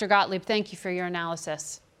right, Dr. Gottlieb, thank you for your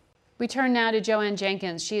analysis. We turn now to Joanne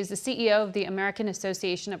Jenkins. She is the CEO of the American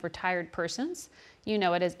Association of Retired Persons. You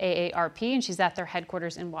know it as AARP, and she's at their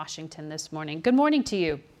headquarters in Washington this morning. Good morning to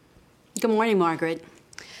you. Good morning, Margaret.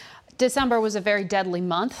 December was a very deadly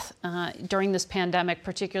month during this pandemic,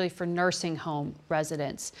 particularly for nursing home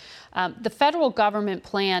residents. The federal government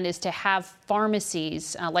plan is to have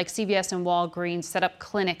pharmacies like CVS and Walgreens set up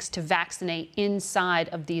clinics to vaccinate inside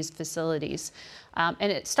of these facilities.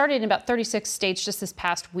 And it started in about 36 states just this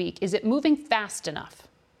past week. Is it moving fast enough?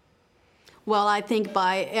 Well, I think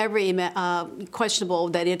by every questionable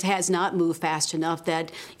that it has not moved fast enough,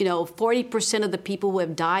 that, 40% of the people who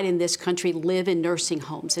have died in this country live in nursing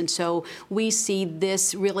homes. And so we see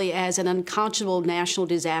this really as an unconscionable national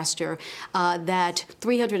disaster, that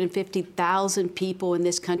 350,000 people in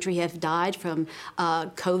this country have died from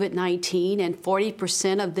COVID-19, and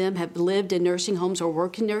 40% of them have lived in nursing homes or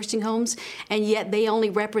work in nursing homes, and yet they only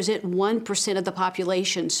represent 1% of the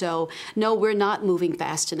population. So, no, we're not moving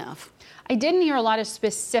fast enough. I didn't hear a lot of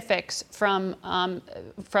specifics from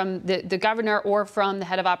the governor or from the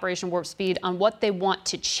head of Operation Warp Speed on what they want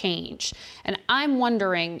to change. And I'm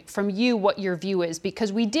wondering from you what your view is,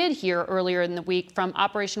 because we did hear earlier in the week from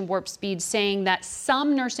Operation Warp Speed saying that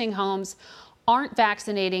some nursing homes aren't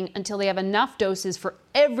vaccinating until they have enough doses for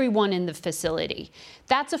everyone in the facility.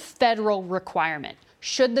 That's a federal requirement.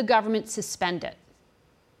 Should the government suspend it?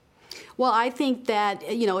 Well, I think that,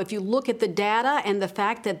 if you look at the data and the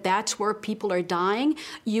fact that that's where people are dying,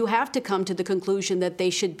 you have to come to the conclusion that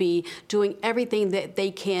they should be doing everything that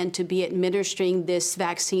they can to be administering this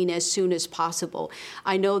vaccine as soon as possible.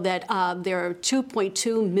 I know that there are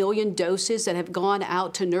 2.2 million doses that have gone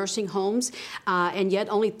out to nursing homes, and yet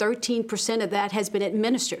only 13% of that has been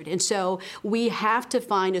administered. And so we have to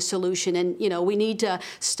find a solution, and, we need to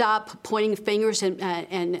stop pointing fingers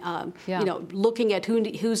and looking at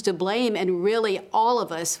who's to blame. And really, all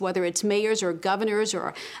of us, whether it's mayors or governors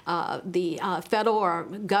or the federal or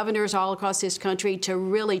governors all across this country, to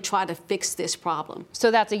really try to fix this problem.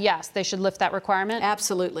 So that's a yes. They should lift that requirement?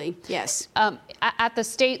 Absolutely, yes. At the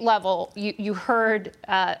state level, you heard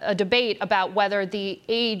a debate about whether the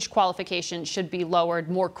age qualification should be lowered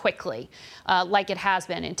more quickly, like it has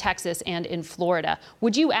been in Texas and in Florida.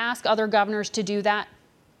 Would you ask other governors to do that?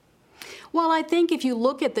 Well, I think if you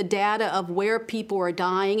look at the data of where people are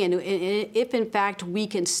dying, and if in fact we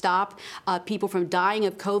can stop people from dying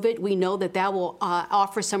of COVID, we know that that will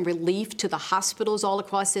offer some relief to the hospitals all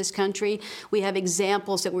across this country. We have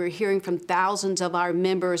examples that we're hearing from thousands of our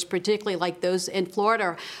members, particularly like those in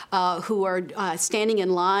Florida, who are standing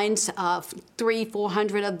in lines,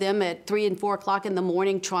 300-400 of them at 3 and 4 o'clock in the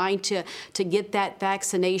morning trying to get that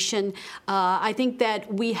vaccination. I think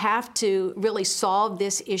that we have to really solve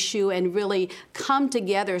this issue and really come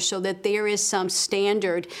together so that there is some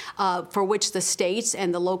standard for which the states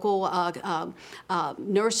and the local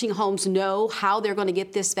nursing homes know how they're going to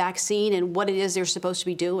get this vaccine and what it is they're supposed to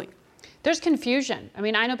be doing. There's confusion. I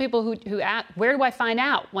mean, I know people who ask, where do I find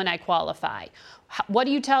out when I qualify? What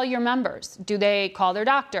do you tell your members? Do they call their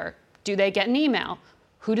doctor? Do they get an email?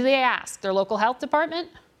 Who do they ask? Their local health department?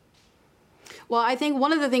 Well, I think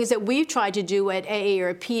one of the things that we've tried to do at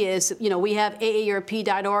AARP is, we have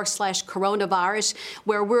aarp.org/coronavirus,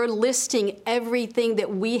 where we're listing everything that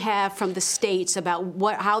we have from the states about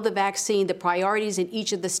how the vaccine, the priorities in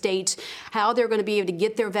each of the states, how they're going to be able to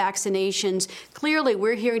get their vaccinations, clearly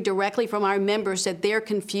we're hearing directly from our members that they're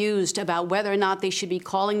confused about whether or not they should be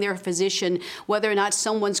calling their physician, whether or not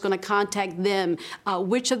someone's going to contact them,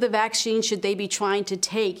 which of the vaccines should they be trying to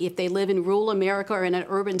take if they live in rural America or in an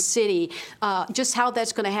urban city, just how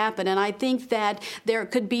that's going to happen. And I think that there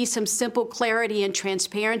could be some simple clarity and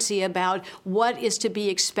transparency about what is to be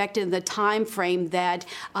expected in the time frame that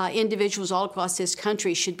individuals all across this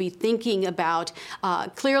country should be thinking about.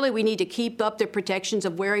 Clearly, we need to keep up the protections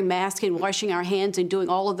of wearing masks and washing our hands and doing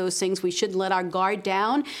all of those things. We shouldn't let our guard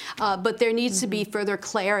down, but there needs to be further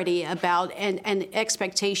clarity about and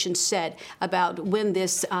expectations set about when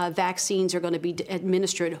this vaccines are going to be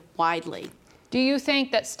administered widely. Do you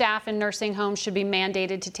think that staff in nursing homes should be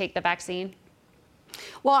mandated to take the vaccine?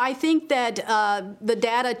 Well, I think that the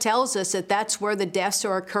data tells us that that's where the deaths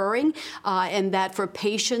are occurring, and that for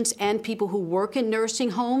patients and people who work in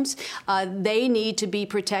nursing homes, they need to be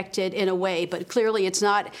protected in a way. But clearly, it's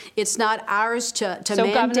not ours to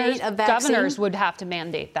mandate a vaccine. Governors would have to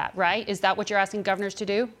mandate that, right? Is that what you're asking governors to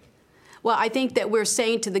do? Well, I think that we're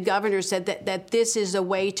saying to the governors that this is a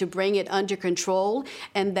way to bring it under control,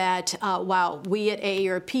 and that while we at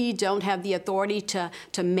AARP don't have the authority to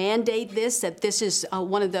mandate this, that this is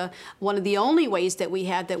one of the only ways that we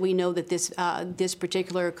have that we know that this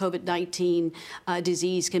particular COVID-19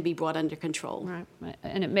 disease can be brought under control. Right,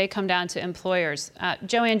 and it may come down to employers.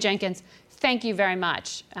 Joanne Jenkins, thank you very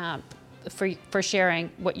much for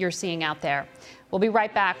sharing what you're seeing out there. We'll be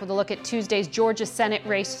right back with a look at Tuesday's Georgia Senate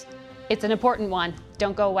race. It's an important one.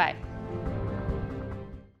 Don't go away.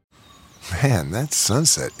 Man, that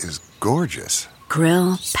sunset is gorgeous.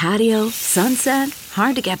 Grill, patio, sunset.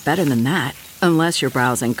 Hard to get better than that. Unless you're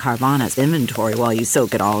browsing Carvana's inventory while you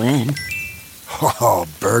soak it all in. Oh,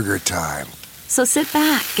 burger time. So sit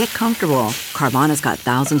back, get comfortable. Carvana's got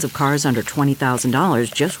thousands of cars under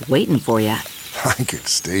 $20,000 just waiting for you. I could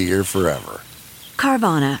stay here forever.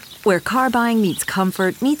 Carvana, where car buying meets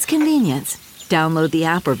comfort meets convenience. Download the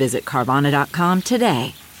app or visit Carvana.com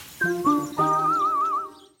today.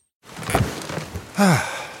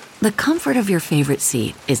 The comfort of your favorite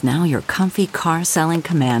seat is now your comfy car selling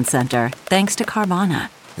command center, thanks to Carvana.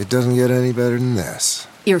 It doesn't get any better than this.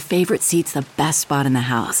 Your favorite seat's the best spot in the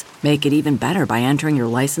house. Make it even better by entering your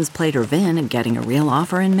license plate or VIN and getting a real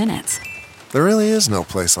offer in minutes. There really is no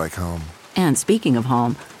place like home. And speaking of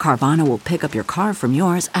home, Carvana will pick up your car from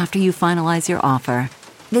yours after you finalize your offer.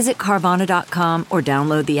 Visit Carvana.com or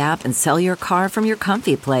download the app and sell your car from your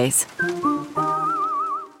comfy place.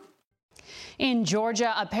 In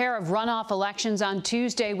Georgia, a pair of runoff elections on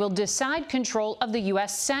Tuesday will decide control of the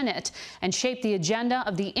U.S. Senate and shape the agenda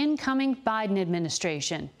of the incoming Biden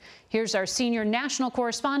administration. Here's our senior national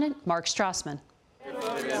correspondent, Mark Strassman.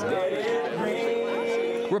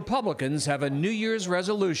 Republicans have a New Year's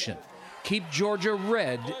resolution: keep Georgia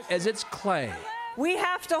red as its clay. We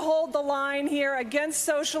have to hold the line here against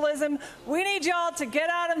socialism. We need y'all to get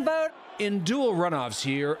out and vote. In dual runoffs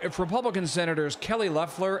here, if Republican Senators Kelly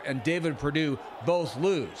Loeffler and David Perdue both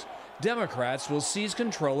lose, Democrats will seize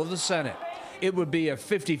control of the Senate. It would be a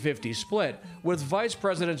 50-50 split, with Vice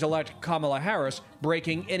President-elect Kamala Harris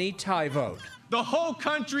breaking any tie vote. The whole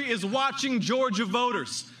country is watching Georgia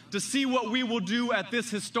voters to see what we will do at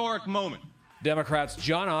this historic moment. Democrats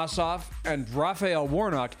Jon Ossoff and Raphael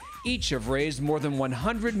Warnock each have raised more than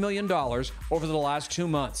 $100 million over the last 2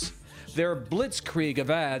 months. Their blitzkrieg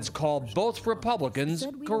of ads call both Republicans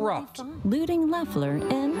corrupt. Looting Loeffler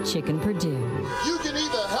and Chicken Perdue. You can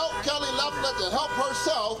either help Kelly Loeffler to help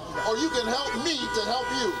herself, or you can help me to help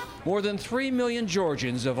you. More than 3 million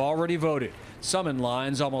Georgians have already voted, some in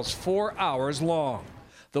lines almost 4 hours long.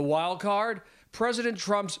 The wild card? President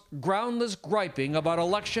Trump's groundless griping about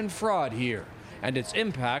election fraud here and its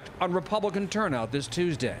impact on Republican turnout this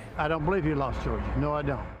Tuesday. I don't believe you lost Georgia. No, I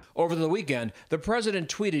don't. Over the weekend, the president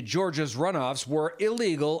tweeted Georgia's runoffs were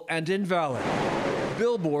illegal and invalid.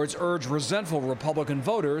 Billboards urge resentful Republican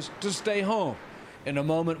voters to stay home in a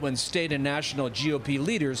moment when state and national GOP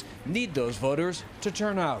leaders need those voters to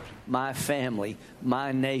turn out. My family,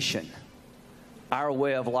 my nation, our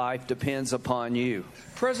way of life depends upon you.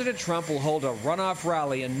 President Trump will hold a runoff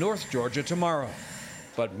rally in North Georgia tomorrow.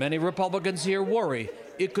 But many Republicans here worry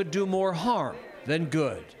it could do more harm than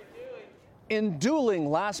good. In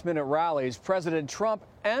dueling last-minute rallies, President Trump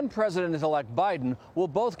and President-elect Biden will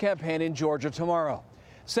both campaign in Georgia tomorrow.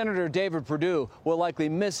 Senator David Perdue will likely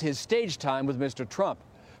miss his stage time with Mr. Trump.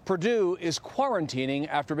 Perdue is quarantining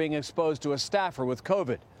after being exposed to a staffer with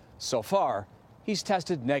COVID. So far, he's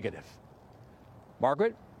tested negative.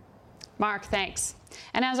 Margaret? Mark, thanks.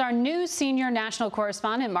 And as our new senior national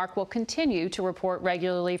correspondent, Mark will continue to report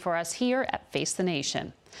regularly for us here at Face the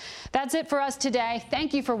Nation. That's it for us today.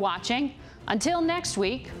 Thank you for watching. Until next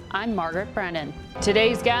week, I'm Margaret Brennan.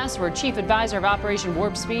 Today's guests were Chief Advisor of Operation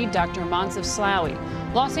Warp Speed, Dr. Monsif Slaoui,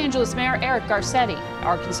 Los Angeles Mayor Eric Garcetti,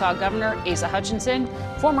 Arkansas Governor Asa Hutchinson,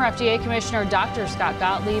 former FDA Commissioner Dr. Scott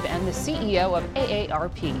Gottlieb, and the CEO of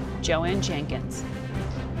AARP, Joanne Jenkins.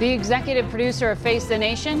 The executive producer of Face the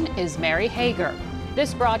Nation is Mary Hager.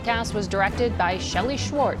 This broadcast was directed by Shelley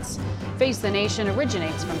Schwartz. Face the Nation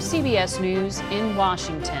originates from CBS News in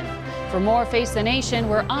Washington. For more Face the Nation,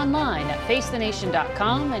 we're online at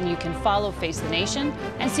facethenation.com, and you can follow Face the Nation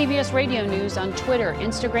and CBS Radio News on Twitter,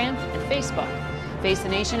 Instagram, and Facebook. Face the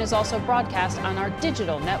Nation is also broadcast on our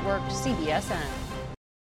digital network, CBSN.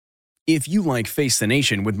 If you like Face the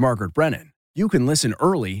Nation with Margaret Brennan, you can listen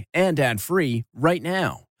early and ad-free right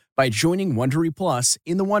now by joining Wondery Plus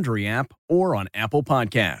in the Wondery app or on Apple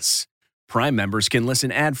Podcasts. Prime members can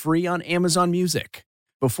listen ad-free on Amazon Music.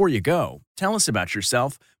 Before you go, tell us about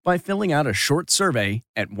yourself by filling out a short survey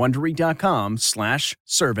at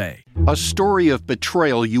Wondery.com/survey. A story of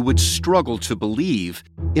betrayal you would struggle to believe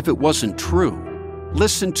if it wasn't true.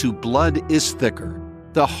 Listen to Blood is Thicker,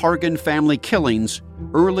 The Hargan Family Killings,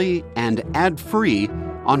 early and ad-free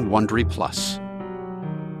on Wondery Plus.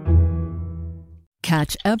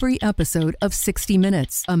 Catch every episode of 60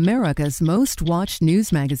 Minutes, America's most watched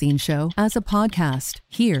news magazine show, as a podcast.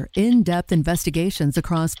 Hear in-depth investigations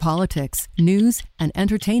across politics, news, and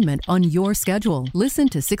entertainment on your schedule. Listen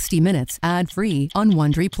to 60 Minutes ad-free on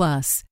Wondery Plus.